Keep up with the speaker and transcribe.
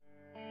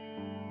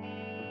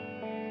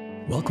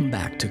Welcome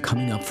back to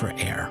Coming Up for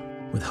Air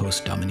with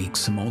host Dominique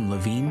Simone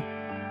Levine,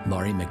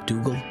 Laurie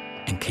McDougall,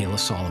 and Kayla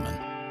Solomon.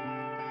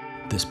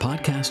 This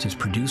podcast is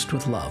produced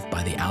with love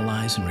by the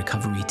Allies and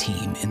Recovery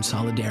team in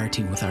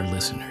solidarity with our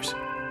listeners.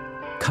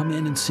 Come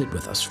in and sit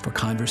with us for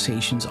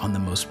conversations on the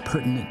most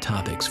pertinent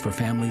topics for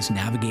families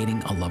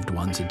navigating a loved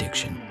one's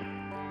addiction.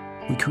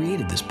 We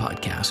created this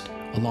podcast,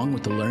 along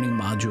with the learning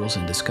modules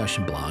and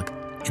discussion blog,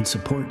 in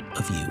support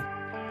of you.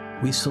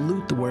 We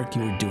salute the work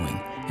you are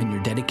doing and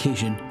your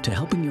dedication to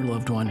helping your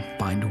loved one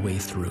find a way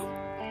through.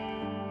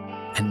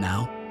 And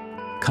now,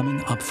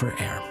 Coming Up for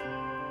Air.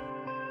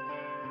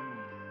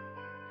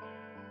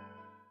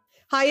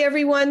 Hi,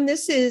 everyone.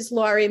 This is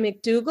Laurie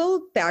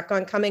McDougall back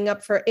on Coming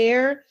Up for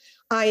Air.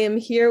 I am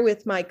here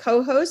with my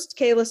co-host,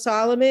 Kayla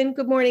Solomon.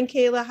 Good morning,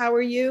 Kayla. How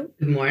are you?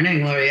 Good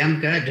morning, Laurie. I'm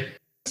good.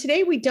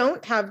 Today, we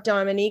don't have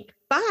Dominique,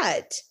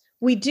 but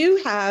we do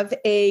have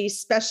a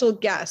special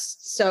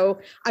guest. So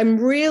I'm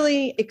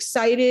really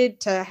excited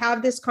to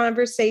have this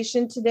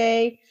conversation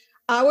today.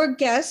 Our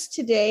guest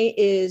today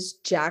is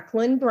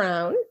Jacqueline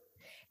Brown.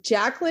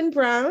 Jacqueline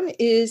Brown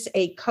is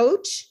a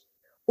coach,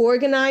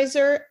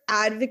 organizer,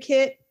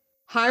 advocate,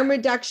 harm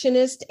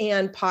reductionist,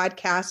 and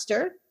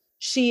podcaster.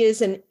 She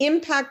is an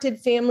impacted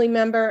family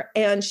member,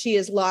 and she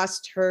has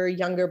lost her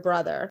younger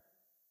brother.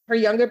 Her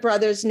younger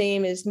brother's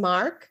name is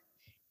Mark,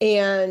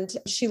 and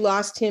she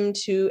lost him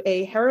to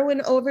a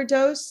heroin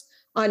overdose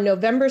on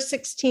November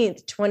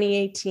 16th,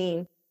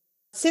 2018.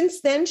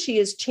 Since then, she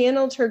has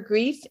channeled her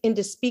grief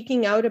into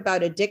speaking out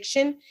about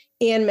addiction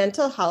and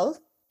mental health.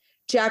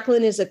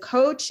 Jacqueline is a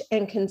coach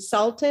and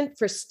consultant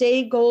for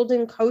Stay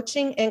Golden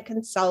Coaching and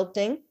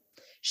Consulting.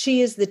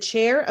 She is the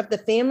chair of the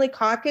Family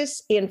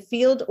Caucus and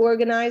field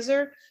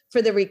organizer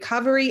for the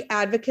Recovery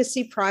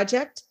Advocacy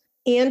Project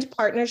and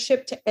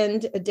Partnership to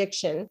End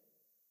Addiction.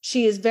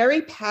 She is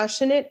very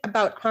passionate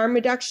about harm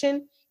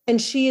reduction,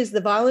 and she is the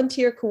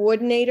volunteer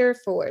coordinator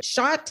for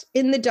Shot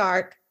in the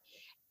Dark,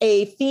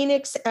 a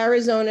Phoenix,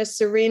 Arizona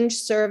syringe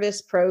service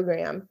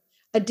program.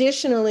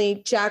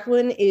 Additionally,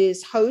 Jacqueline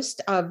is host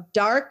of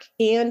Dark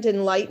and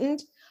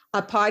Enlightened,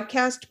 a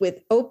podcast with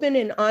open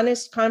and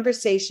honest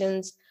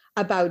conversations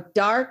about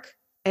dark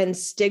and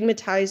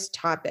stigmatized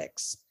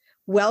topics.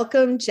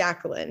 Welcome,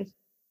 Jacqueline.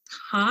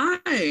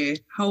 Hi,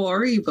 how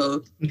are you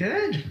both?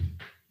 Good.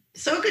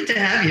 So good to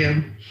have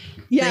you.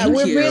 Yeah, Thank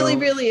we're you.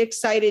 really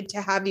excited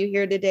to have you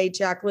here today,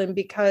 Jacqueline,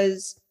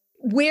 because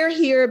we're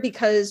here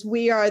because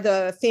we are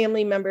the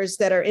family members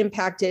that are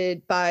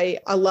impacted by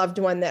a loved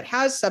one that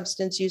has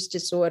substance use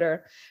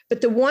disorder.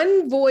 But the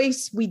one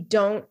voice we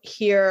don't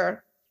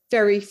hear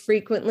very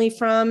frequently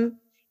from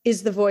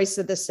is the voice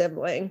of the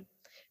sibling.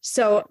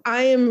 So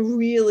I am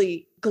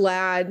really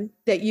glad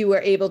that you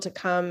were able to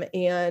come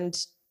and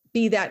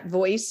be that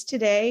voice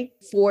today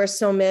for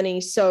so many.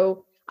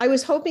 So I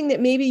was hoping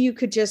that maybe you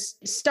could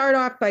just start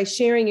off by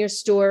sharing your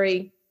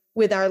story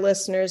with our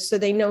listeners so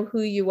they know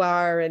who you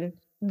are and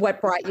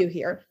what brought you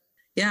here.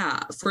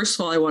 Yeah, first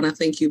of all, I want to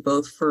thank you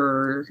both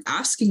for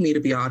asking me to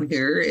be on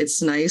here.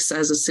 It's nice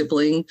as a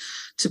sibling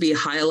to be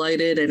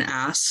highlighted and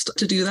asked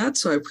to do that,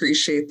 so I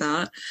appreciate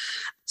that.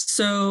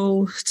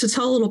 So to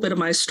tell a little bit of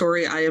my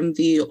story, I am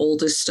the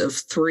oldest of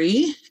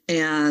three,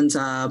 and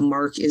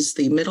Mark is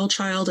the middle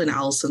child, and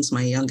Allison's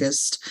my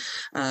youngest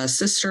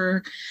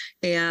sister.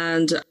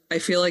 And I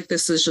feel like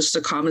this is just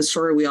a common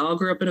story. We all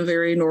grew up in a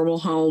very normal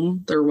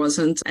home. There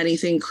wasn't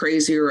anything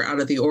crazy or out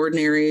of the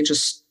ordinary,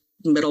 just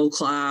middle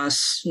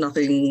class,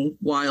 nothing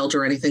wild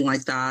or anything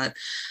like that.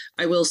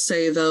 I will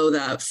say, though,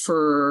 that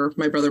for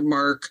my brother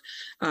Mark,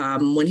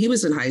 when he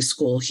was in high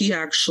school, he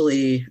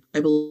actually, I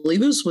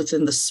believe it was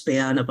within the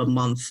span of a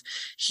month,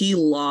 he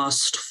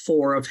lost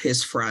 4 of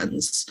his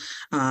friends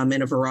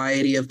in a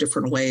variety of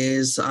different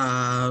ways,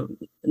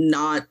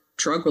 not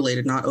drug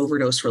related, not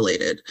overdose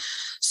related.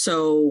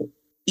 So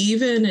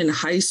even in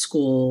high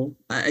school,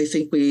 I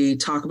think we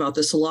talk about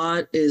this a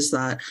lot, is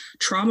that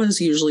trauma is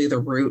usually the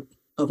root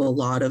of a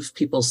lot of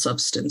people's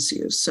substance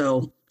use.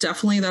 So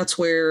definitely that's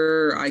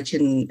where I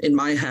can, in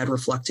my head,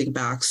 reflecting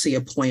back, see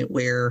a point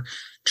where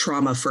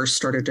trauma first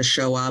started to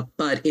show up.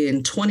 But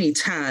in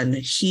 2010,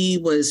 he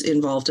was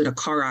involved in a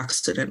car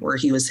accident where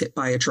he was hit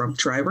by a drunk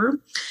driver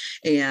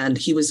and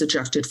he was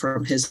ejected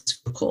from his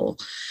vehicle.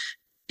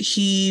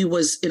 He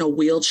was in a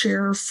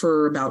wheelchair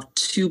for about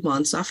 2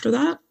 months after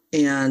that.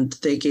 And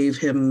they gave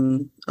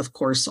him, of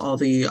course, all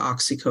the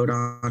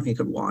oxycodone he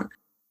could want.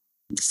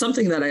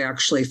 Something that I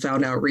actually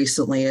found out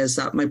recently is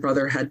that my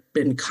brother had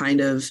been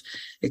kind of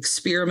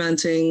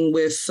experimenting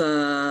with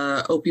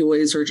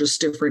opioids or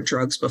just different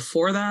drugs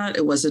before that.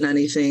 It wasn't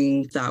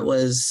anything that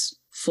was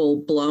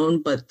full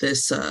blown, but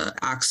this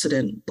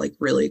accident like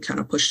really kind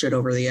of pushed it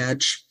over the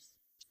edge.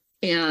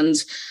 And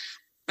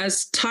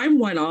as time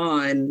went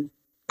on,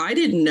 I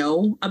didn't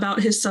know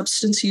about his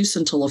substance use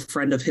until a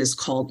friend of his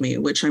called me,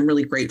 which I'm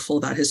really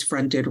grateful that his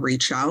friend did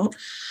reach out.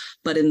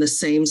 But in the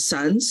same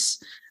sense,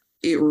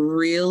 it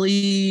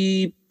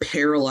really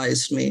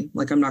paralyzed me.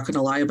 Like, I'm not going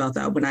to lie about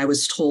that. When I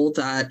was told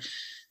that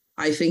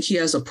I think he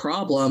has a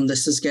problem,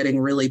 this is getting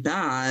really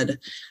bad,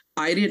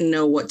 I didn't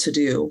know what to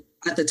do.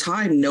 at the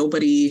time,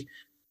 nobody,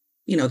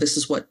 this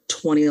is what,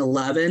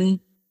 2011,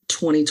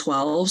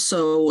 2012.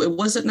 So it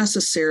wasn't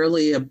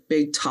necessarily a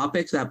big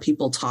topic that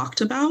people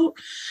talked about.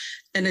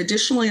 And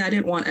additionally, I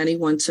didn't want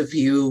anyone to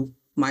view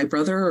my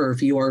brother or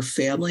view our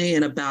family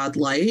in a bad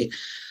light.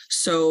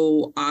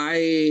 So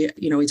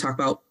we talk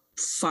about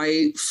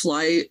fight,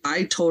 flight.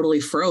 I totally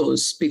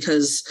froze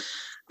because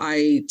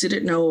I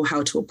didn't know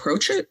how to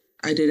approach it.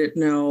 I didn't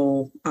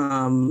know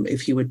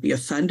if he would be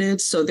offended.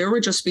 So there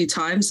would just be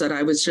times that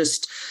I would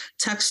just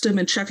text him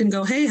and check and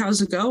go, hey,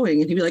 how's it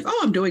going? And he'd be like, oh,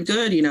 I'm doing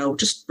good,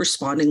 just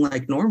responding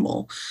like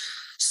normal.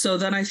 So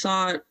then I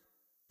thought,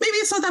 maybe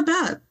it's not that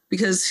bad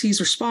because he's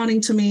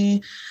responding to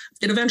me.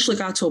 It eventually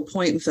got to a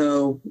point,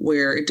 though,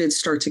 where it did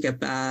start to get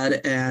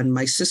bad. And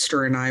my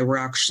sister and I were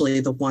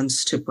actually the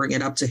ones to bring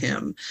it up to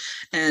him.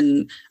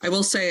 And I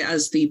will say,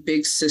 as the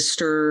big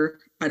sister,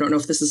 I don't know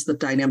if this is the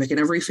dynamic in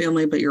every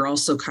family, but you're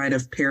also kind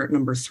of parent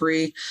number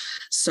 3.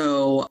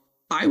 So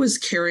I was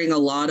carrying a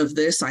lot of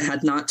this. I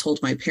had not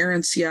told my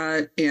parents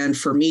yet. And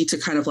for me to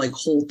kind of like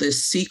hold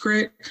this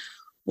secret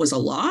was a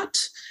lot.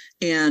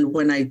 And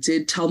when I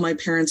did tell my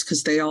parents,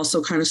 because they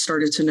also kind of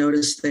started to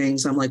notice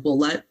things, I'm like, well,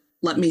 let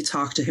me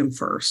talk to him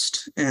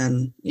first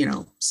and,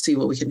 see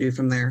what we can do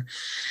from there.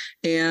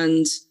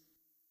 And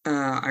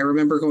I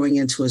remember going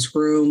into his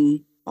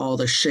room. All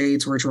the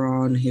shades were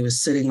drawn. He was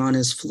sitting on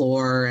his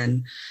floor,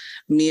 and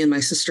me and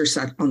my sister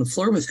sat on the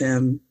floor with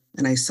him.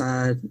 And I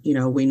said,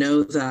 we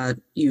know that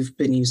you've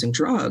been using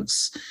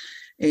drugs.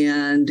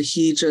 And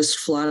he just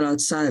flat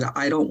out said,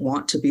 I don't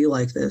want to be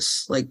like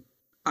this. Like,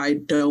 I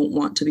don't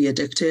want to be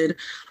addicted.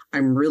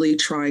 I'm really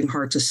trying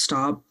hard to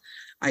stop.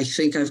 I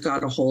think I've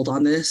got a hold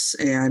on this,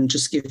 and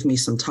just give me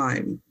some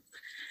time.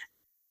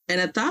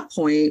 And at that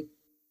point,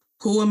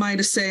 who am I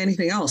to say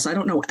anything else? I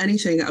don't know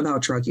anything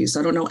about drug use.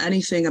 I don't know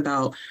anything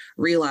about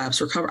relapse,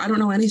 recovery. I don't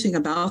know anything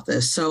about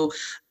this. So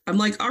I'm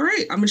like, all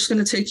right, I'm just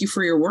going to take you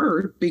for your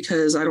word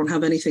because I don't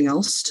have anything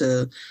else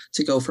to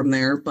go from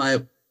there.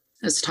 But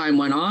as time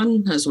went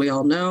on, as we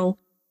all know,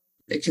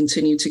 it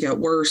continued to get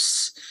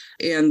worse.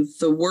 And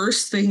the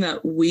worst thing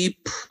that we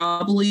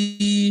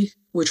probably,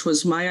 which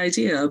was my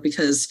idea,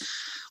 because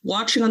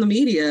watching on the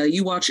media,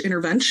 you watch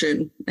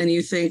intervention and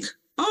you think,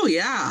 oh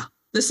yeah,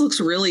 this looks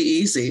really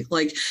easy.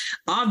 Like,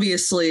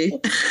 obviously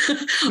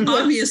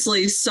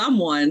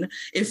someone,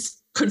 if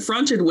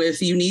confronted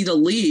with you need to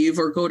leave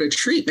or go to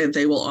treatment,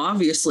 they will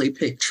obviously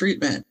pick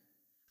treatment.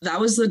 That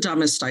was the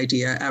dumbest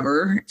idea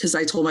ever, because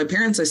I told my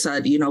parents, I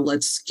said,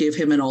 let's give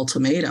him an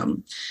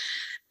ultimatum.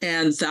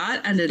 And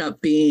that ended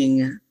up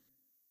being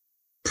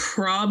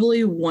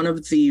probably one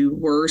of the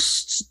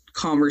worst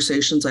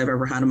conversations I've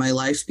ever had in my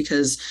life,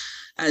 because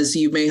as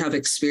you may have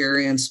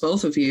experienced,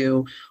 both of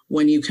you,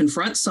 when you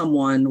confront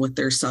someone with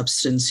their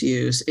substance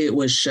use, it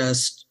was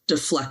just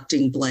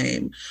deflecting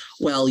blame.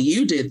 Well,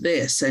 you did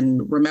this,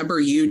 and remember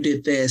you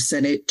did this,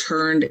 and it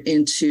turned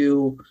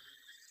into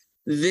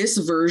this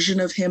version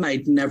of him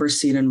I'd never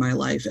seen in my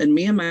life. And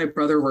me and my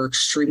brother were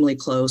extremely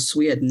close.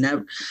 We had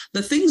never,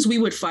 the things we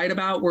would fight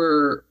about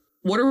were,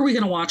 what are we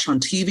going to watch on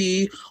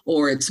TV?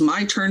 Or it's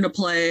my turn to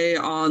play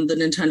on the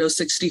Nintendo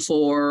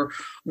 64.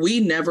 We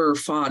never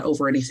fought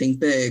over anything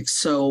big.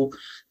 So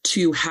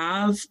to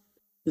have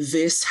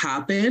this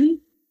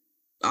happen,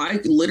 I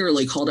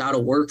literally called out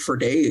of work for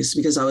days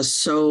because I was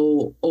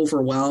so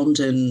overwhelmed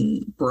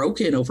and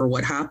broken over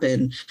what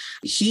happened.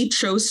 He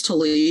chose to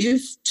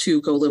leave to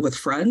go live with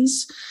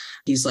friends.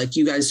 He's like,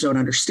 you guys don't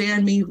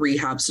understand me.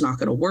 Rehab's not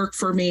going to work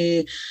for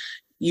me.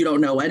 You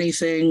don't know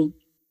anything.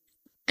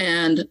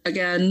 And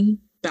again,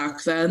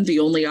 back then, the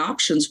only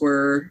options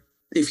were,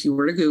 if you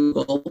were to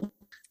Google,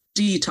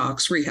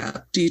 detox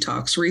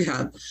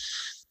rehab.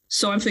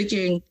 So I'm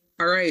thinking,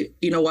 all right,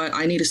 you know what?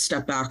 I need to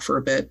step back for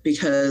a bit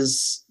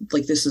because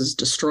this is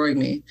destroying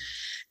me.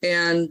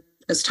 And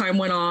as time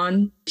went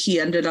on, he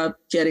ended up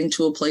getting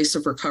to a place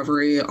of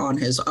recovery on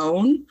his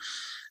own.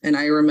 And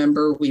I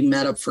remember we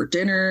met up for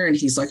dinner and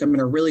he's like, I'm in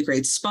a really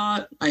great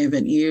spot. I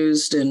haven't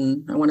used,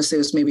 and I want to say it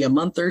was maybe a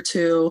month or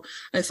two.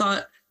 I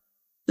thought,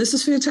 this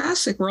is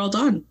fantastic. We're all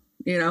done,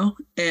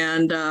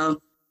 and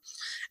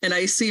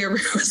I see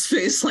everyone's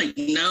face like,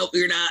 nope,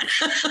 you're not.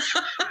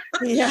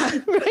 Yeah,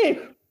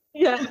 right.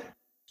 Yeah.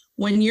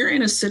 When you're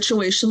in a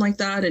situation like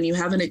that and you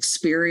haven't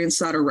experienced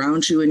that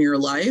around you in your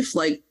life,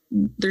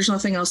 there's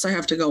nothing else I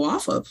have to go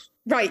off of.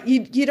 Right.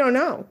 You don't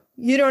know.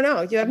 You don't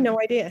know. You have no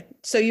idea.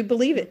 So you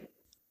believe it.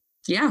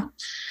 Yeah.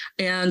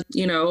 And,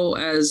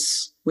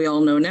 as we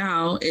all know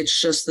now, it's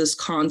just this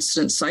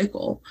constant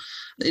cycle.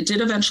 It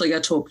did eventually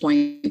get to a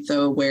point,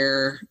 though,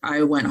 where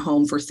I went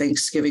home for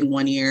Thanksgiving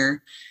one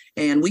year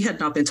and we had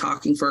not been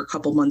talking for a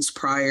couple months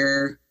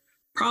prior,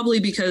 probably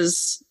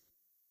because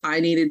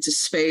I needed to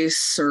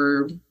space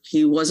or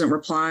he wasn't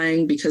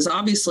replying, because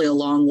obviously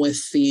along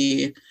with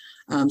the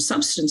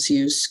substance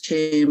use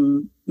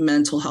came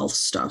mental health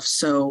stuff.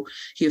 So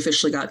he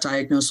officially got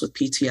diagnosed with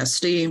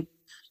PTSD,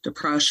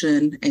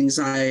 depression,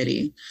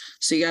 anxiety.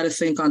 So you got to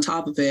think on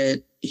top of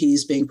it,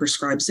 he's being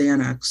prescribed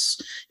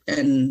Xanax.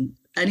 And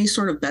any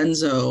sort of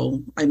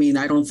benzo, I mean,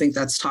 I don't think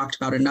that's talked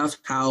about enough,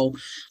 how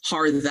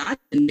hard that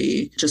can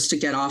be just to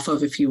get off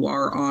of if you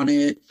are on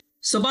it.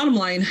 So bottom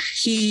line,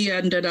 he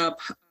ended up,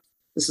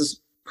 this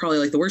is probably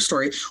like the worst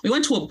story. We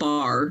went to a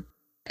bar,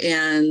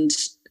 and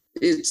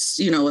it's,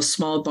 you know, a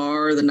small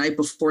bar the night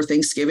before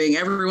Thanksgiving.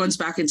 Everyone's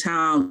back in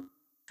town.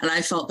 And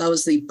I felt that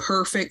was the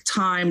perfect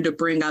time to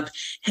bring up,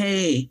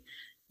 hey,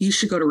 you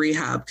should go to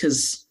rehab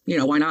because, you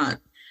know, why not?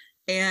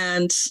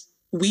 And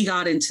we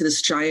got into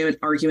this giant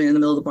argument in the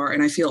middle of the bar,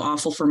 and I feel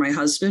awful for my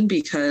husband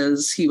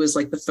because he was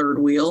like the third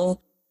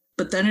wheel.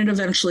 But then it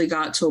eventually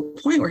got to a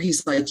point where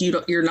he's like,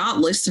 you're not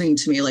listening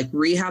to me. Like,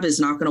 rehab is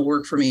not going to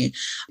work for me.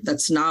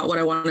 That's not what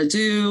I want to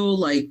do.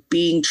 Like,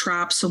 being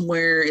trapped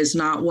somewhere is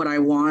not what I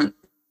want.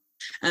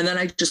 And then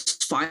I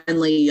just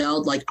finally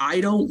yelled, like,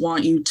 I don't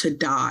want you to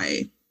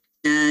die.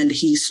 And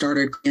he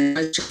started,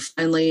 and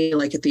finally,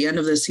 like at the end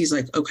of this, he's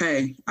like,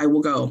 okay, I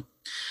will go.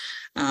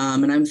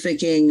 And I'm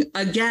thinking,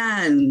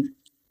 again,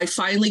 I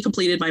finally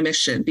completed my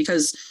mission,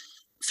 because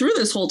through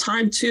this whole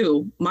time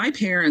too, my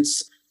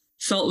parents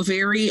felt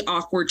very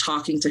awkward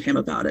talking to him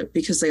about it,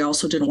 because they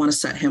also didn't want to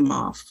set him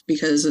off,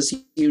 because as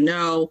you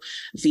know,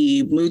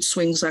 the mood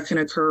swings that can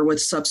occur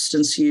with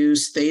substance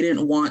use, they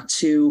didn't want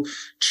to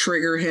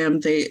trigger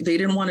him. They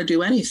didn't want to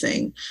do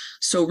anything.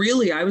 So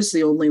really, I was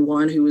the only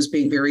one who was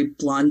being very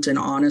blunt and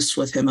honest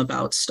with him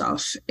about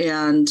stuff.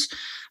 And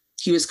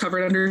he was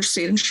covered under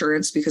state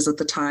insurance, because at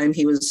the time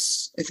he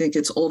was, I think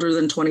it's older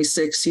than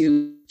 26,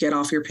 you get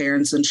off your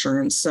parents'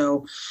 insurance.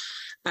 So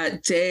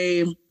at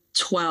day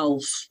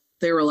 12,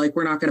 they were like,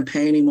 we're not going to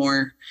pay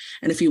anymore.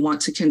 And if you want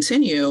to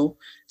continue,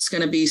 it's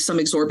going to be some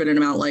exorbitant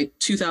amount, like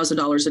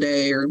 $2,000 a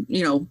day, or,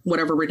 you know,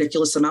 whatever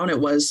ridiculous amount it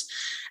was.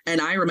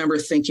 And I remember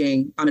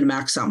thinking, I'm going to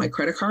max out my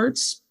credit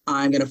cards.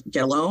 I'm going to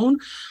get a loan.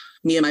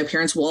 Me and my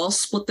parents will all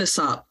split this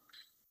up.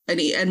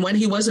 And when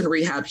he was in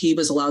rehab, he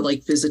was allowed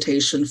like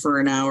visitation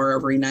for an hour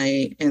every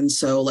night. And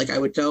so like I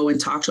would go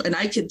and talk to, and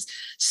I could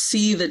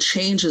see the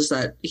changes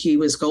that he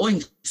was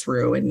going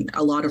through and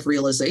a lot of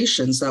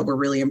realizations that were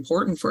really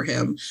important for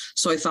him.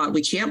 So I thought,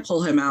 we can't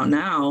pull him out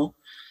now,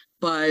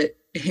 but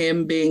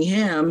him being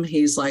him,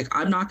 he's like,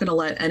 I'm not going to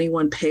let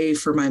anyone pay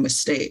for my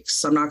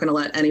mistakes. I'm not going to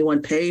let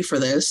anyone pay for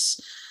this.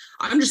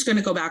 I'm just going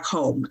to go back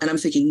home. And I'm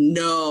thinking,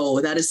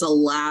 no, that is the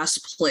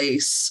last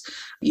place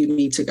you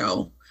need to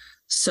go.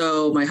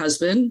 So my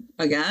husband,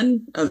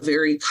 again, a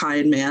very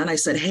kind man, I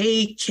said,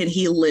 hey, can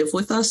he live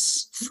with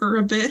us for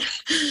a bit?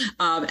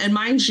 And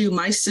mind you,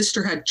 my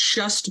sister had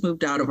just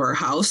moved out of our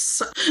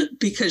house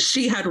because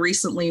she had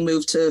recently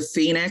moved to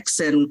Phoenix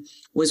and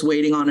was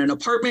waiting on an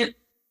apartment.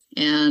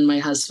 And my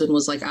husband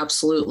was like,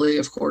 absolutely,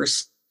 of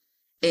course.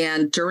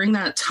 And during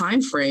that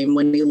time frame,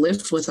 when he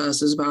lived with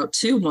us, it was about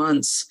 2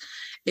 months.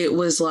 It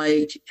was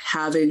like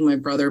having my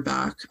brother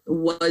back.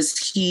 Was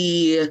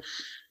he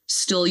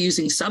still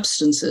using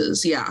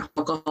substances? Yeah,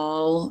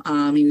 alcohol.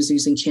 He was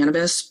using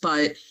cannabis,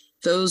 but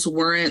those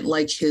weren't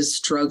like his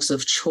drugs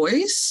of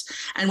choice.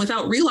 And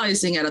without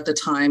realizing it at the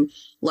time,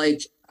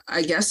 like,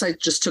 I guess I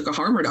just took a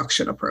harm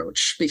reduction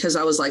approach, because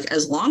I was like,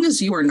 as long as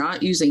you are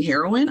not using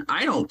heroin,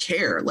 I don't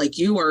care. Like,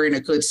 you are in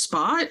a good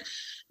spot.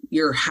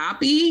 You're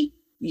happy.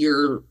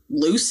 You're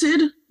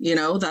lucid. You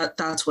know,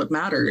 that's what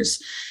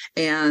matters.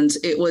 And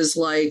it was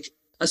like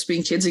us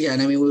being kids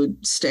again. I mean, we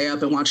would stay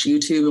up and watch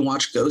YouTube and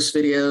watch ghost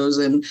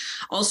videos and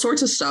all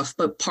sorts of stuff.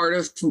 But part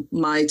of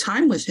my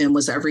time with him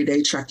was every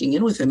day checking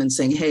in with him and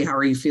saying, hey, how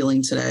are you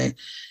feeling today?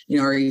 You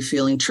know, are you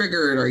feeling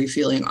triggered? Are you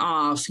feeling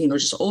off? You know,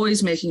 just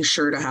always making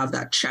sure to have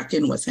that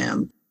check-in with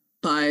him.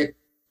 But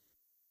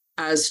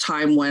as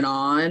time went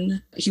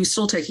on, he was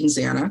still taking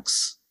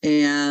Xanax.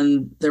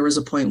 And there was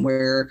a point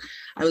where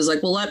I was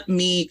like, well, let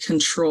me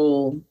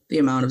control the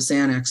amount of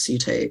Xanax you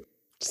take.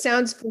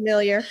 Sounds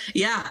familiar.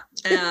 Yeah.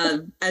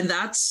 And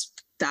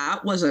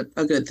that wasn't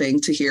a good thing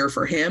to hear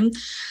for him.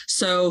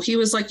 So he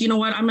was like, you know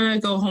what, I'm going to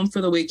go home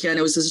for the weekend.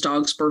 It was his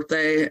dog's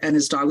birthday and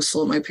his dog was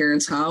still at my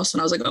parents' house.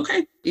 And I was like,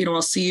 okay, you know,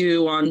 I'll see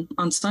you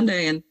on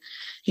Sunday. And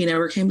he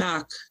never came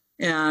back.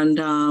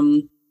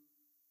 And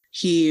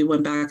he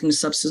went back into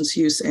substance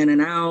use, in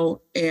and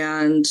out.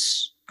 And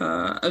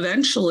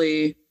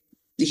eventually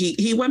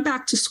he went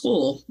back to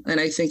school. And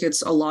I think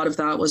a lot of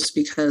that was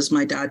because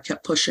my dad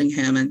kept pushing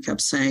him and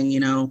kept saying, you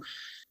know,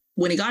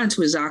 when he got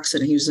into his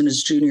accident, he was in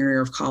his junior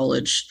year of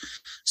college.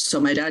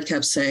 So my dad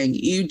kept saying,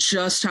 you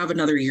just have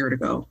another year to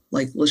go.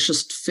 Like, let's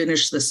just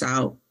finish this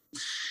out.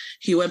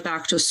 He went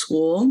back to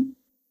school.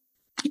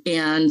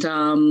 And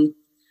the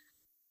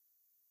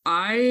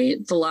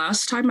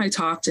last time I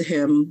talked to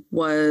him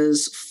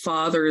was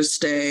Father's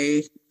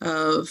Day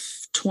of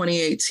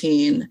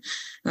 2018.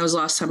 That was the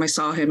last time I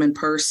saw him in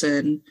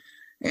person.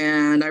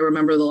 And I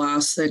remember the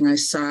last thing I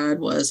said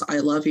was, I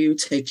love you.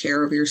 Take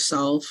care of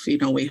yourself. You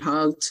know, we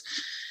hugged.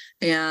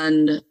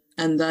 And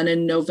then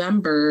in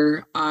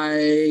November,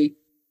 I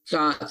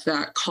got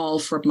that call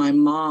from my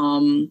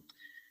mom.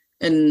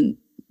 And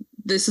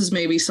this is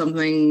maybe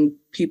something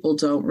people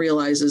don't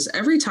realize, is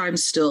every time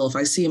still, if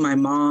I see my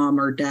mom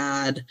or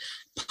dad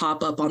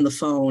pop up on the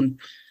phone,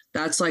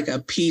 that's like a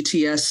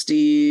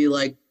PTSD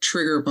like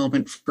trigger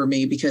moment for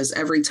me, because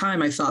every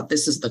time I thought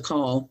this is the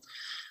call.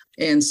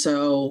 And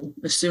so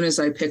as soon as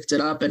I picked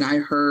it up and I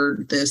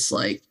heard this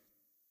like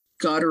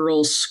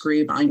guttural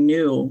scream, I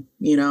knew,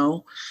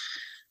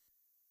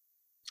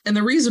 And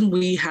the reason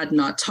we had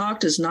not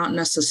talked is not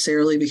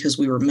necessarily because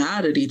we were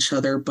mad at each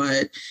other,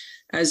 but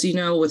as you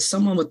know, with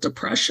someone with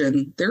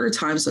depression, there are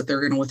times that they're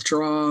going to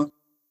withdraw,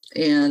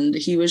 and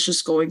he was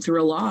just going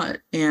through a lot.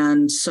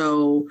 And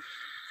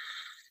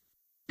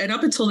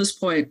up until this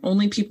point,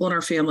 only people in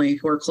our family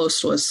who are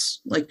close to us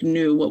like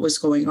knew what was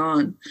going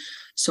on.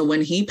 So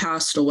when he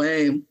passed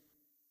away,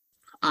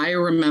 I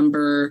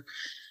remember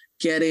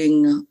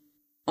getting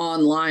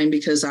online,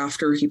 because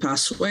after he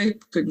passed away,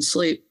 couldn't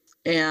sleep,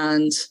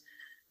 and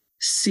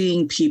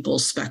seeing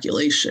people's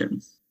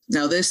speculation.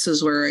 Now, this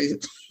is where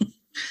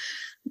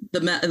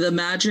the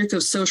magic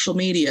of social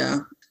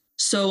media.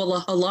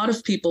 So a lot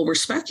of people were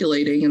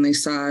speculating, and they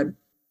said,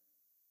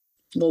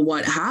 well,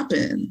 what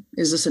happened?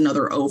 Is this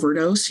another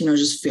overdose?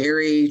 Just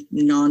very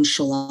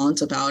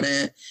nonchalant about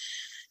it.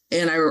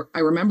 And I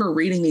remember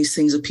reading these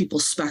things of people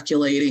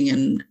speculating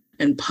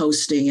and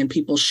posting, and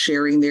people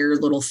sharing their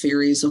little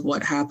theories of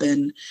what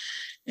happened.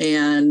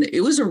 And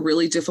it was a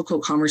really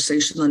difficult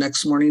conversation the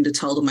next morning to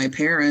tell to my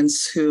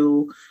parents,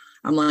 who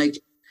I'm like,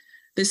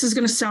 this is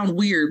going to sound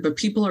weird, but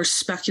people are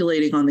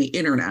speculating on the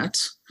internet.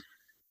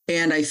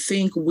 And I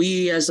think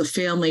we as a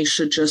family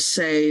should just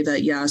say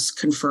that, yes,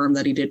 confirm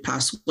that he did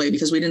pass away,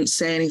 because we didn't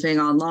say anything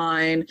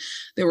online.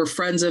 There were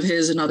friends of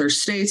his in other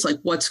states, like,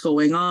 what's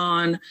going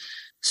on?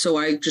 So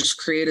I just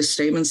created a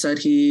statement, said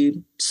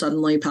he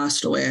suddenly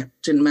passed away.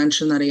 Didn't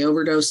mention that he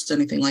overdosed,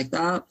 anything like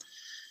that.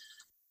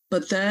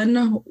 But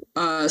then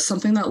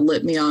something that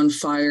lit me on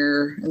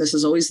fire, and this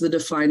is always the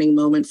defining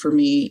moment for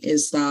me,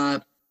 is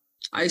that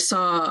I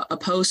saw a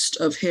post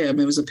of him.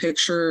 It was a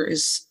picture,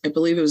 I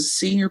believe it was a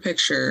senior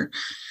picture,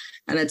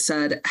 and it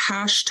said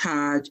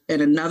hashtag,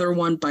 and another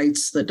one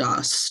bites the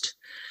dust.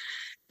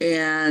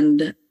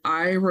 And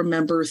I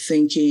remember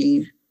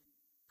thinking,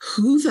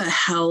 who the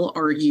hell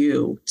are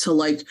you to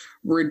like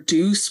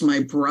reduce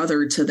my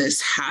brother to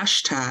this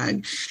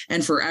hashtag,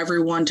 and for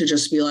everyone to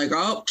just be like,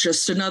 oh,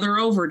 just another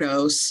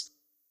overdose.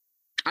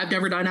 I've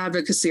never done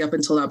advocacy up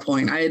until that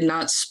point. I had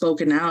not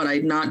spoken out. I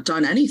had not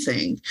done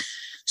anything.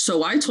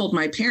 So I told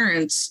my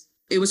parents,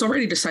 it was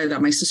already decided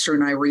that my sister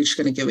and I were each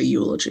going to give a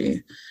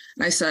eulogy.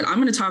 And I said,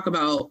 I'm going to talk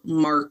about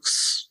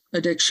Mark's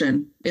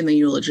addiction in the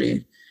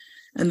eulogy.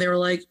 And they were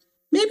like,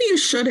 maybe you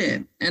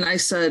shouldn't. And I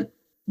said,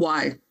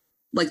 why?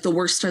 Like, the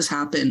worst has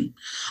happened.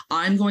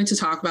 I'm going to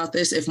talk about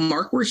this. If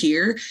Mark were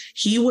here,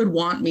 he would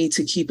want me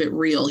to keep it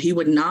real. He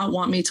would not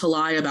want me to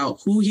lie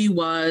about who he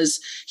was.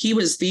 He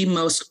was the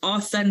most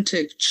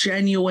authentic,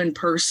 genuine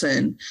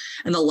person.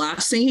 And the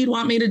last thing he'd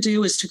want me to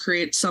do is to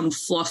create some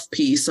fluff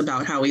piece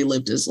about how he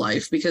lived his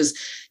life, because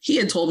he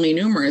had told me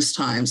numerous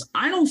times,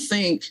 I don't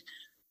think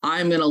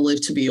I'm going to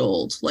live to be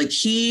old. Like,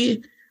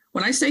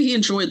 when I say he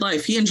enjoyed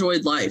life, he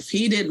enjoyed life.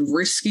 He did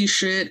risky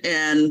shit,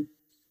 and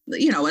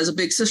as a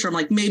big sister, I'm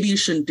like, maybe you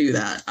shouldn't do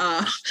that.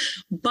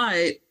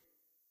 But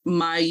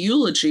my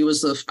eulogy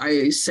was,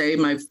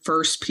 my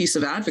first piece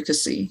of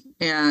advocacy.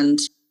 And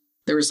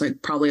there was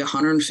like probably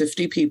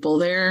 150 people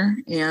there.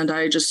 And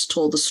I just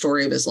told the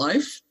story of his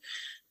life,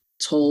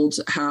 told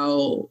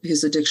how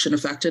his addiction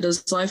affected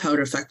his life, how it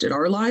affected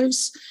our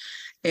lives.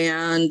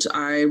 And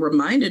I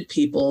reminded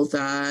people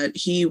that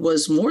he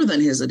was more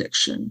than his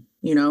addiction.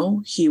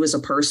 He was a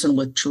person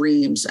with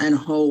dreams and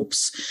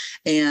hopes,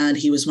 and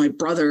he was my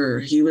brother.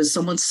 He was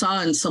someone's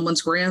son,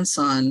 someone's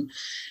grandson.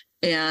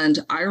 And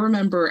I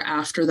remember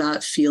after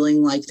that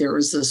feeling like there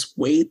was this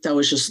weight that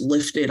was just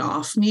lifted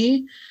off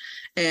me.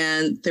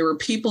 And there were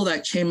people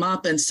that came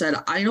up and said,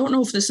 I don't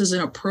know if this is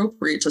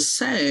inappropriate to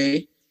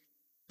say,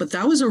 but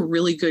that was a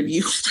really good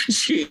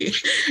eulogy.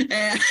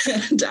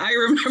 And I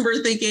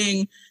remember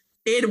thinking,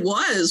 it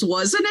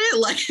wasn't it?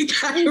 Like,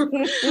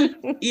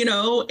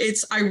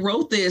 I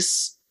wrote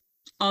this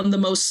on the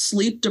most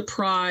sleep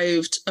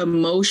deprived,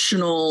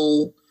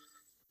 emotional,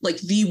 like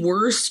the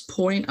worst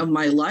point of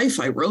my life.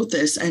 I wrote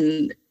this,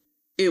 and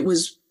it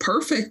was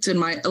perfect in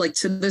my, like,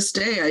 to this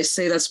day, I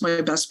say that's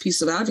my best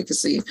piece of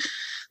advocacy.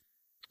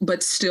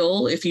 But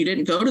still, if you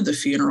didn't go to the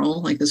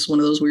funeral, like, this is one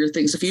of those weird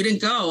things. If you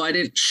didn't go, I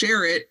didn't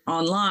share it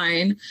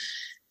online.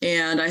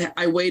 And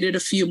I waited a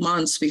few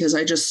months because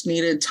I just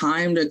needed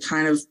time to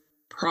kind of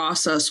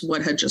process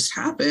what had just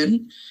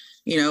happened.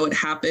 It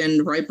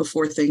happened right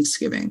before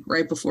Thanksgiving,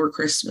 right before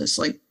Christmas,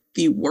 like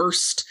the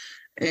worst.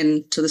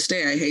 And to this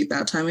day, I hate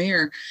that time of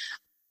year.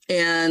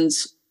 And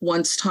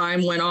once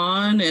time went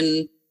on,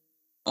 and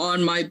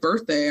on my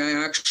birthday,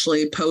 I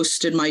actually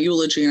posted my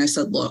eulogy, and I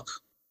said, look,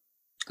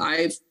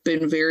 I've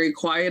been very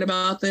quiet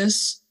about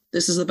this.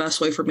 This is the best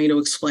way for me to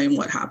explain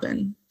what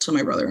happened to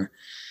my brother.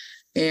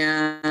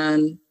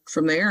 And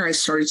from there, I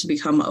started to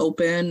become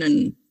open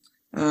and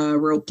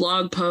wrote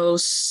blog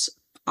posts,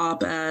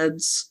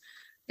 op-eds.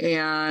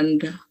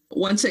 And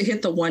once it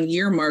hit the 1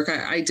 year mark,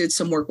 I did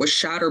some work with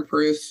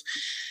Shatterproof,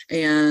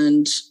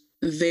 and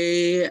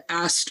they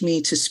asked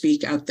me to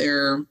speak at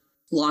their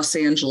Los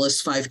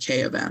Angeles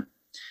 5K event.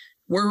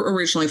 We're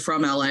originally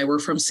from LA. We're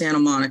from Santa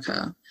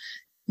Monica.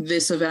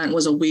 This event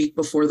was a week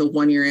before the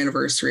 1-year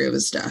anniversary of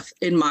his death.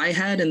 In my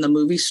head, in the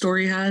movie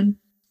story head,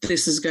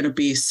 this is going to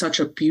be such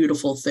a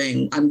beautiful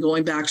thing. I'm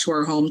going back to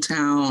our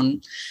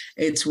hometown.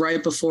 It's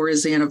right before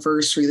his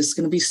anniversary. This is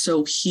going to be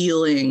so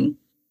healing.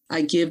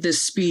 I give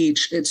this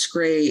speech. It's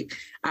great.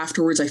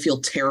 Afterwards, I feel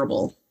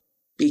terrible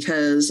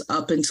because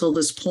up until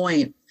this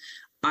point,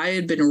 I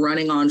had been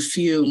running on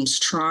fumes,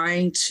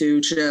 trying to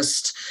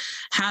just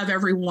have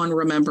everyone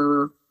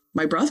remember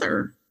my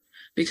brother.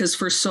 Because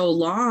for so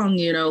long,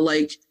 you know,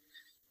 like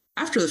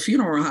after the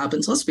funeral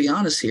happens, let's be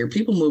honest here,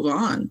 people move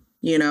on,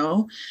 you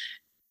know,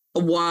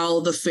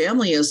 while the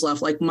family is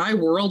left. Like my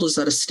world was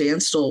at a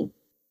standstill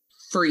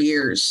for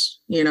years,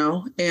 you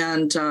know,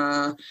 and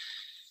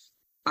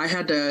I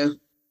had to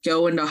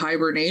go into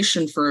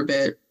hibernation for a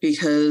bit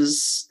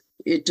because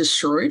it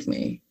destroyed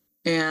me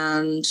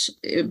and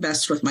it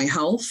messed with my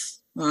health.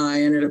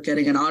 I ended up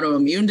getting an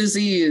autoimmune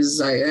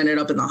disease. I ended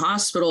up in the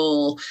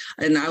hospital.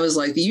 And I was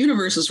like, the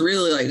universe is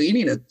really like, you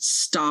need to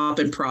stop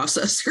and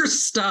process your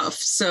stuff.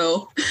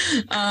 So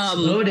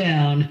slow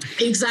down.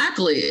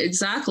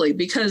 Exactly.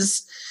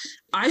 Because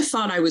I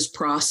thought I was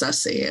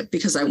processing it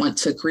because I went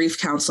to grief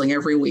counseling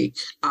every week.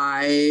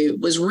 I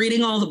was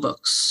reading all the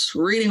books,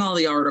 reading all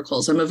the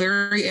articles. I'm a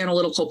very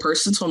analytical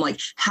person. So I'm like,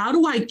 how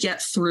do I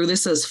get through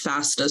this as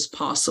fast as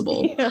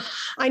possible? Yeah,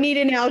 I need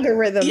an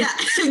algorithm. Yeah,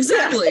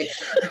 exactly.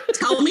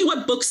 Tell me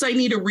what books I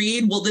need to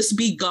read. Will this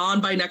be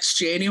gone by next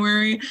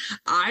January?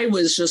 I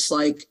was just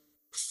like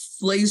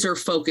laser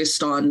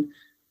focused on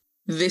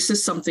this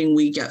is something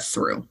we get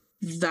through.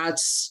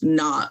 That's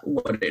not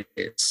what it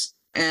is.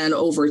 And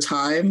over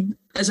time,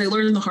 as I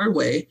learned the hard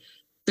way,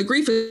 the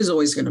grief is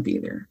always going to be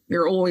there.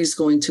 You're always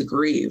going to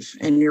grieve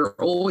and you're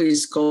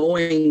always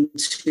going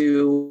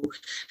to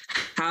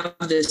have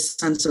this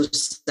sense of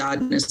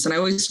sadness. And I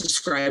always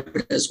describe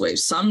it as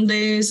waves. Some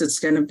days it's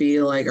going to be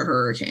like a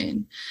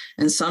hurricane.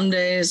 And some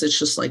days it's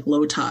just like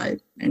low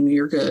tide and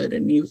you're good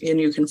and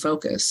you can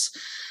focus.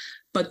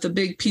 But the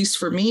big piece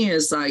for me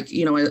is like,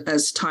 you know,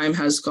 as time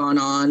has gone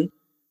on,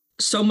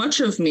 so much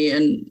of me,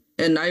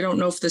 and I don't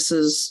know if this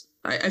is,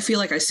 I feel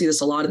like I see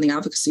this a lot in the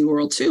advocacy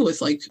world too,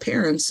 with like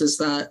parents, is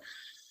that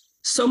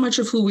so much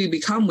of who we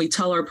become, we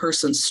tell our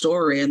person's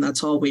story and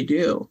that's all we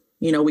do.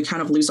 You know, we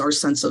kind of lose our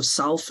sense of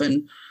self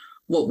and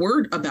what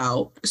we're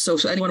about. So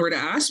if anyone were to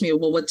ask me,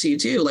 well, what do you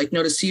do? Like,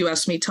 notice you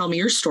asked me, tell me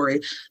your story.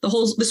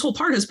 This whole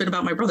part has been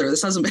about my brother.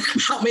 This hasn't been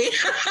about me.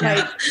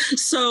 Right.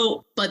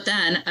 So, but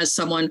then as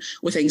someone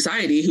with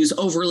anxiety who's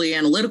overly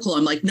analytical,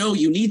 I'm like, no,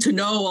 you need to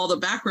know all the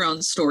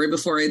background story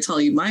before I tell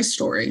you my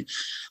story.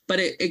 But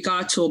it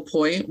got to a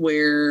point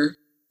where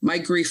my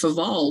grief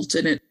evolved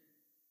and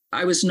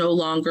I was no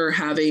longer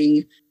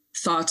having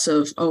thoughts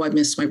of, oh, I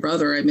miss my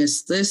brother. I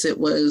miss this. It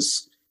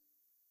was,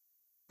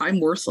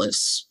 I'm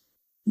worthless.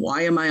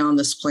 Why am I on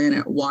this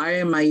planet? Why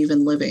am I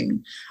even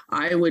living?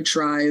 I would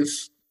drive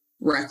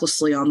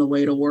recklessly on the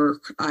way to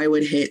work. I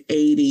would hit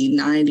 80,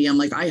 90. I'm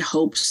like, I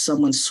hope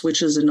someone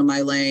switches into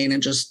my lane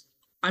and just,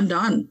 I'm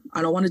done.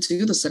 I don't want to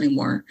do this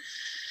anymore.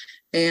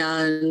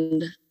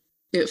 And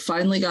it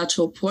finally got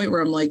to a point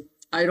where I'm like,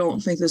 I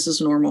don't think this is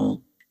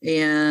normal.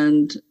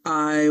 And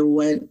I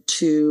went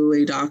to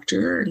a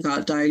doctor and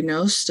got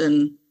diagnosed.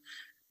 And,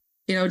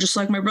 you know, just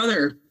like my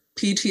brother,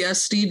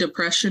 PTSD,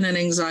 depression, and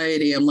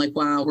anxiety. I'm like,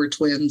 wow, we're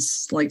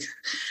twins. Like,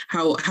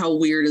 how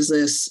weird is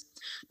this?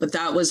 But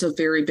that was a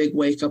very big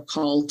wake-up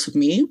call to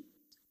me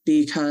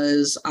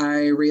because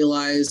I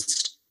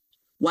realized,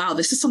 wow,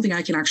 this is something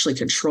I can actually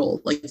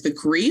control. Like the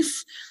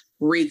grief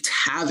wreaked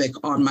havoc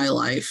on my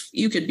life.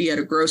 You could be at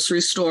a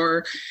grocery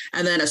store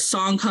and then a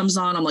song comes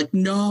on. I'm like,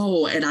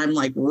 no. And I'm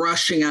like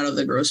rushing out of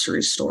the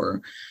grocery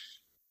store.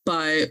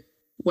 But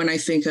when I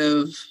think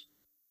of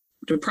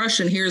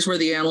depression, here's where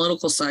the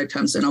analytical side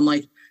comes in. I'm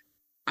like,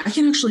 I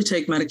can actually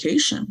take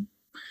medication.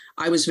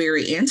 I was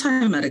very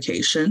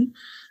anti-medication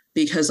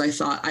because I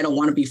thought I don't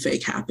want to be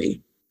fake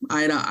happy.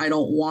 I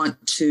don't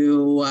want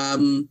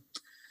to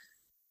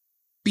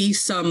be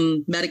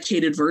some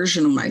medicated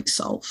version of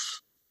myself.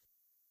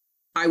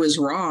 I was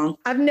wrong.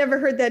 I've never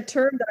heard that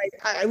term, but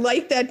I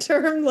like that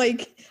term.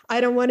 Like,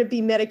 I don't want to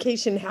be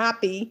medication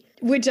happy,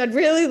 which I'd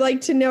really like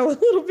to know a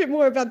little bit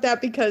more about that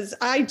because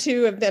I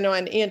too have been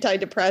on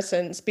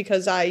antidepressants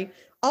because I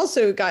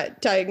also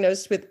got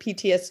diagnosed with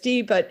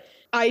PTSD, but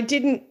I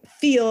didn't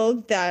feel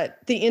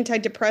that the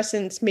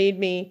antidepressants made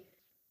me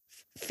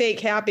fake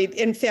happy.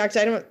 In fact,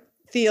 I don't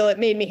feel it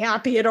made me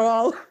happy at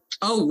all.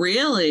 Oh,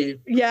 really?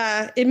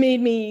 Yeah, it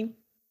made me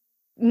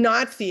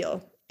not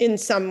feel in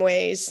some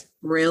ways.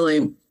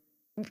 Really?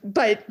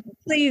 But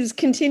please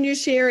continue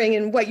sharing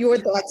and what your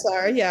thoughts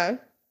are. Yeah.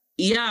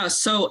 Yeah.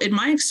 So in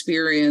my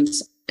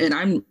experience, and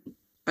I'm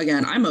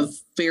a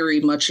very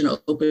much an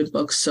open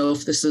book. So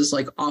if this is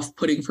like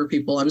off-putting for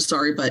people, I'm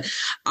sorry, but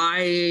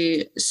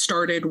I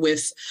started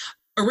with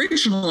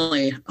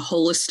originally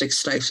holistic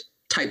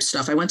type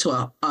stuff. I went to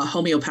a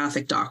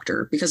homeopathic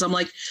doctor because I'm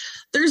like,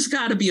 there's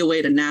got to be a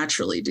way to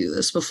naturally do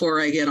this before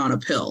I get on a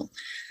pill.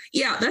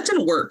 Yeah, that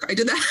didn't work. I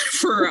did that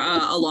for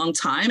a long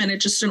time and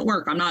it just didn't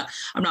work. I'm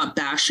not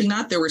bashing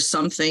that. There were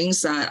some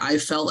things that I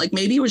felt like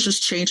maybe it was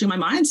just changing my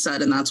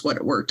mindset and that's what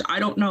it worked. I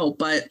don't know.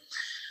 But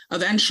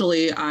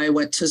eventually I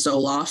went to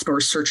Zoloft, or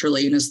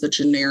sertraline is the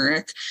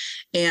generic.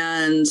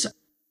 And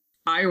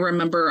I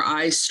remember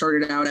I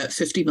started out at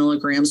 50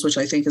 milligrams, which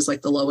I think is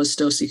like the lowest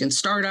dose you can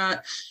start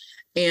at.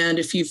 And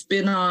if you've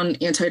been on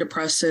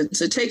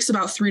antidepressants, it takes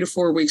about 3 to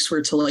 4 weeks for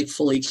it to like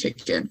fully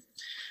kick in.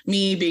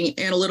 Me being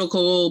an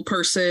analytical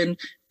person,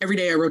 every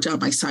day I wrote down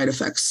my side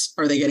effects.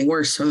 Are they getting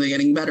worse? Are they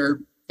getting better?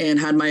 And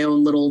had my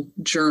own little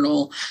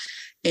journal.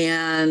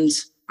 And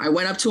I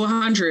went up to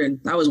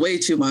 100. That was way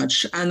too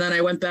much. And then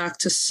I went back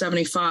to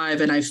 75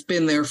 and I've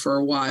been there for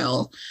a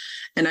while.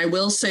 And I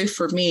will say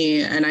for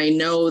me, and I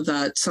know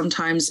that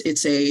sometimes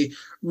it's a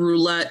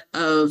roulette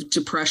of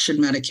depression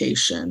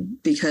medication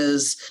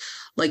because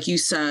like you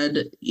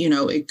said, you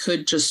know, it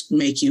could just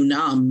make you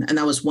numb. And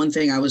that was one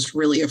thing I was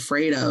really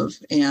afraid of.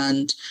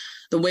 And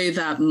the way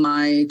that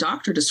my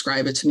doctor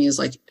described it to me is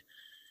like,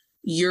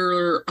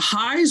 your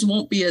highs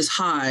won't be as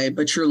high,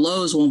 but your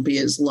lows won't be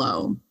as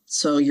low.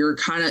 So you're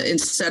kind of,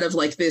 instead of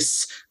like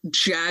this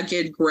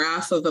jagged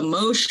graph of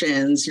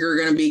emotions, you're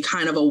going to be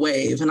kind of a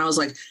wave. And I was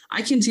like,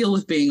 I can deal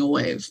with being a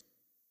wave.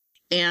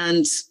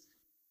 And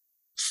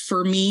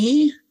for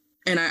me,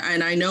 and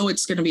I know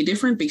it's going to be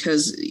different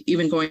because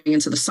even going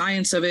into the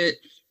science of it,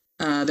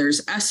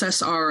 there's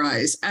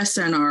SSRIs,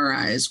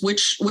 SNRIs,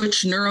 which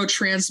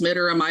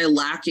neurotransmitter am I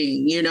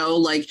lacking? You know,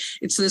 like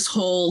it's this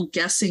whole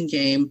guessing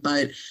game,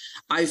 but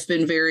I've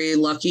been very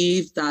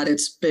lucky that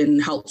it's been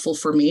helpful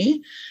for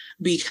me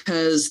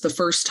because the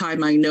first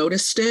time I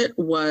noticed it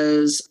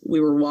was we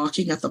were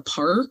walking at the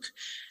park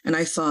and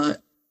I thought,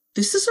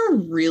 this is a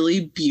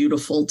really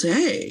beautiful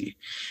day.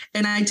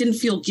 And I didn't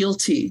feel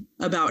guilty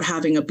about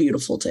having a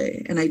beautiful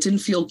day. And I didn't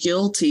feel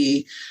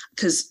guilty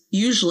because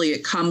usually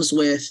it comes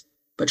with,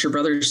 but your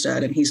brother's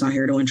dead and he's not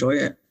here to enjoy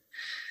it.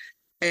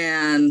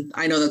 And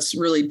I know that's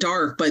really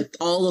dark, but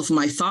all of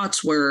my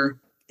thoughts were,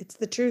 it's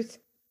the truth.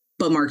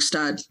 But Mark's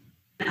dead.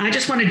 I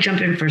just want to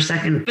jump in for a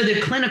second for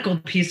the clinical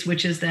piece,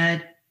 which is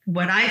that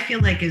what I feel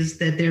like is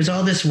that there's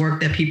all this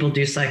work that people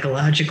do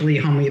psychologically,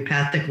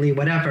 homeopathically,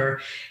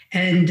 whatever.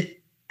 And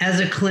as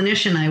a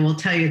clinician, I will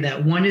tell you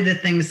that one of the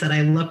things that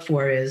I look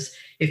for is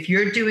if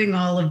you're doing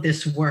all of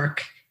this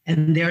work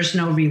and there's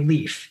no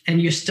relief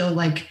and you're still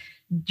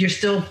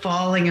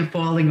falling and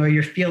falling, or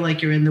you feel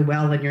like you're in the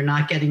well and you're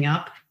not getting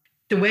up.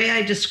 The way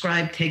I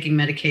describe taking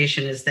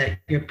medication is that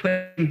you're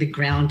putting the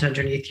ground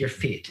underneath your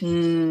feet.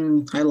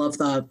 I love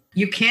that.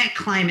 You can't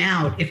climb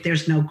out if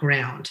there's no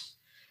ground.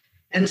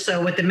 And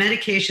so what the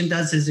medication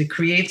does is it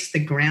creates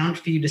the ground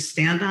for you to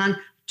stand on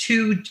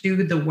to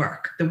do the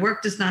work. The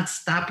work does not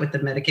stop with the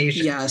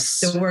medication. Yes.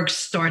 The work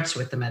starts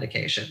with the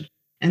medication.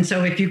 And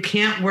so if you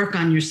can't work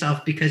on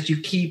yourself because you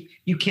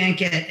can't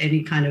get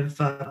any kind of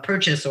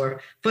purchase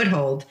or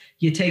foothold,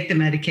 you take the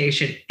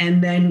medication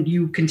and then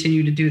you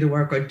continue to do the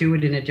work or do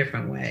it in a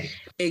different way.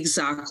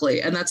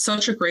 Exactly. And that's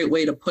such a great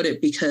way to put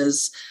it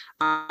because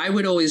I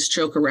would always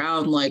joke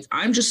around like,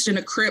 I'm just in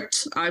a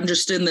crypt. I'm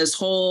just in this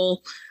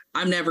hole.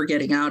 I'm never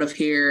getting out of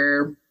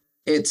here.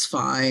 It's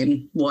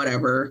fine,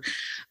 whatever.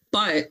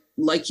 But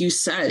like you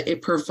said,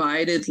 it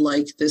provided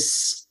like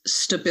this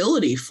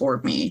stability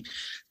for me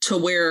to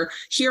where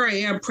here I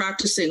am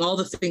practicing all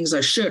the things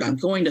I should. I'm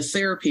going to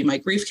therapy. My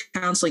grief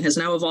counseling has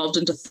now evolved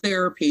into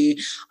therapy.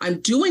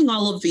 I'm doing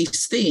all of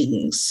these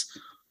things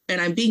and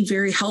I'm being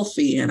very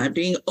healthy and I'm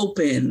being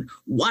open.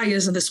 Why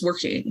isn't this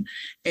working?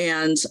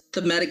 And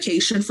the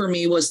medication for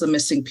me was the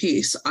missing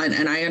piece.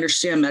 And I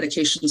understand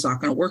medication is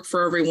not going to work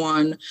for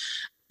everyone,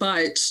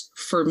 but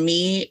for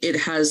me, it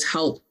has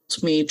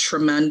helped me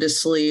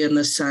tremendously in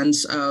the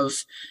sense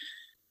of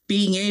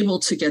being able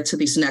to get to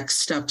these next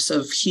steps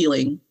of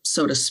healing,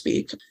 so to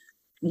speak.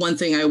 One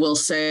thing I will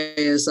say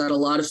is that a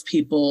lot of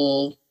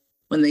people,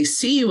 when they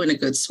see you in a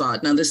good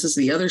spot, now this is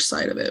the other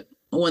side of it,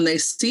 when they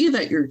see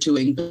that you're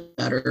doing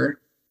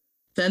better,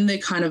 then they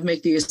kind of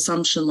make the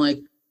assumption like,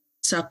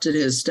 accepted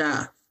his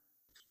death.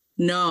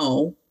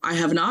 No, I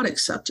have not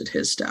accepted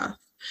his death.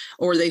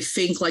 Or they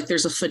think like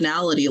there's a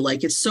finality,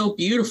 like it's so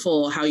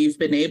beautiful how you've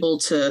been able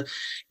to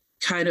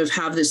kind of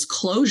have this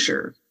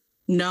closure.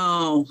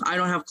 No, I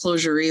don't have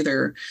closure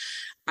either.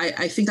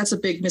 I think that's a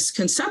big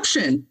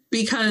misconception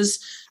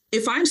because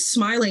if I'm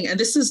smiling, and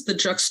this is the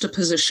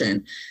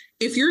juxtaposition,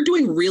 if you're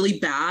doing really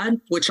bad,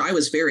 which I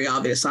was very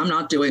obvious, I'm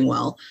not doing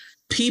well,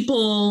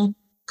 people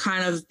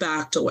kind of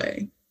backed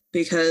away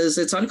because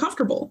it's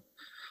uncomfortable.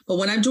 But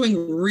when I'm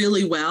doing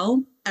really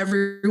well,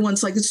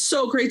 everyone's like, it's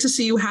so great to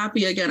see you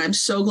happy again. I'm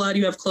so glad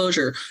you have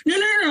closure.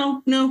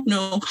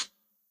 No.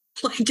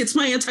 Like it's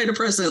my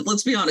antidepressant.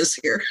 Let's be honest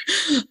here.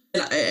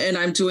 And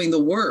I'm doing the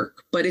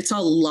work, but it's a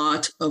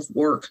lot of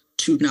work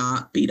to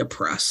not be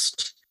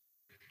depressed.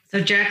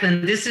 So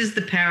Jacqueline, this is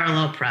the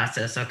parallel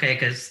process, okay?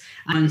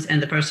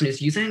 And the person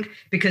who's using,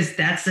 because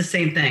that's the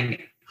same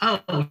thing.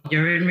 oh,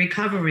 you're in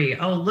recovery.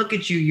 Oh, look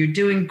at you. You're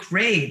doing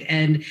great.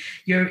 And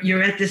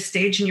you're at this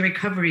stage in your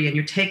recovery and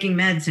you're taking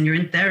meds and you're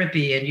in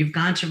therapy and you've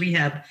gone to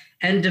rehab.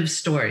 End of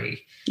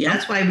story. Yep.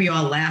 That's why we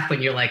all laugh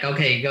when you're like,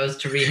 okay, he goes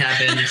to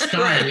rehab and it's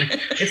done. Right.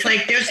 It's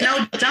like, there's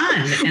no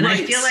done. And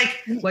right. I feel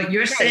like what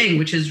you're saying,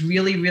 which is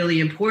really,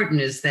 really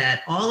important, is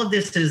that all of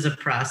this is a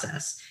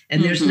process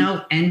and there's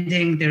no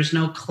ending. There's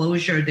no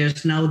closure.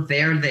 There's no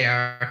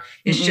there.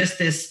 It's just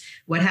this.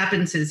 What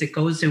happens is it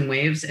goes in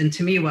waves. And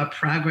to me, what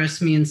progress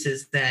means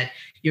is that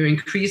you're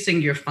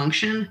increasing your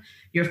functional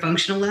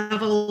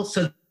level,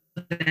 so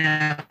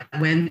that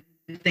when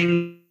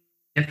things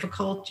are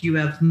difficult, you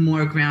have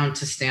more ground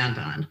to stand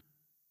on.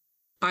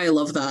 I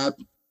love that.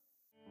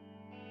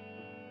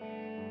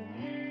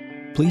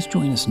 Please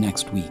join us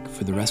next week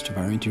for the rest of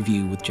our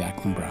interview with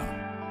Jacqueline Brown.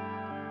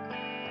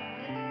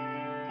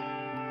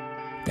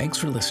 Thanks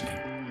for listening.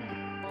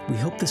 We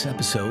hope this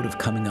episode of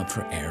Coming Up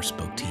for Air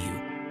spoke to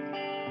you.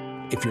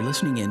 If you're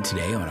listening in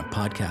today on a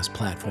podcast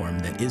platform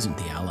that isn't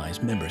the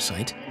Allies member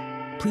site,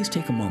 please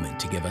take a moment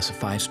to give us a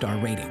 5-star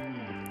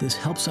rating. This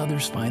helps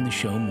others find the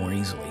show more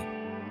easily.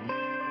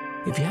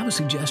 If you have a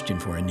suggestion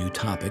for a new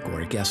topic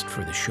or a guest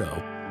for the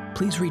show,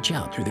 please reach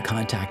out through the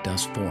Contact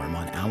Us form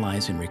on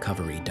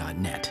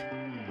alliesinrecovery.net.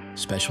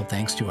 Special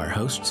thanks to our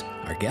hosts,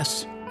 our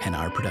guests, and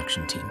our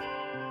production team.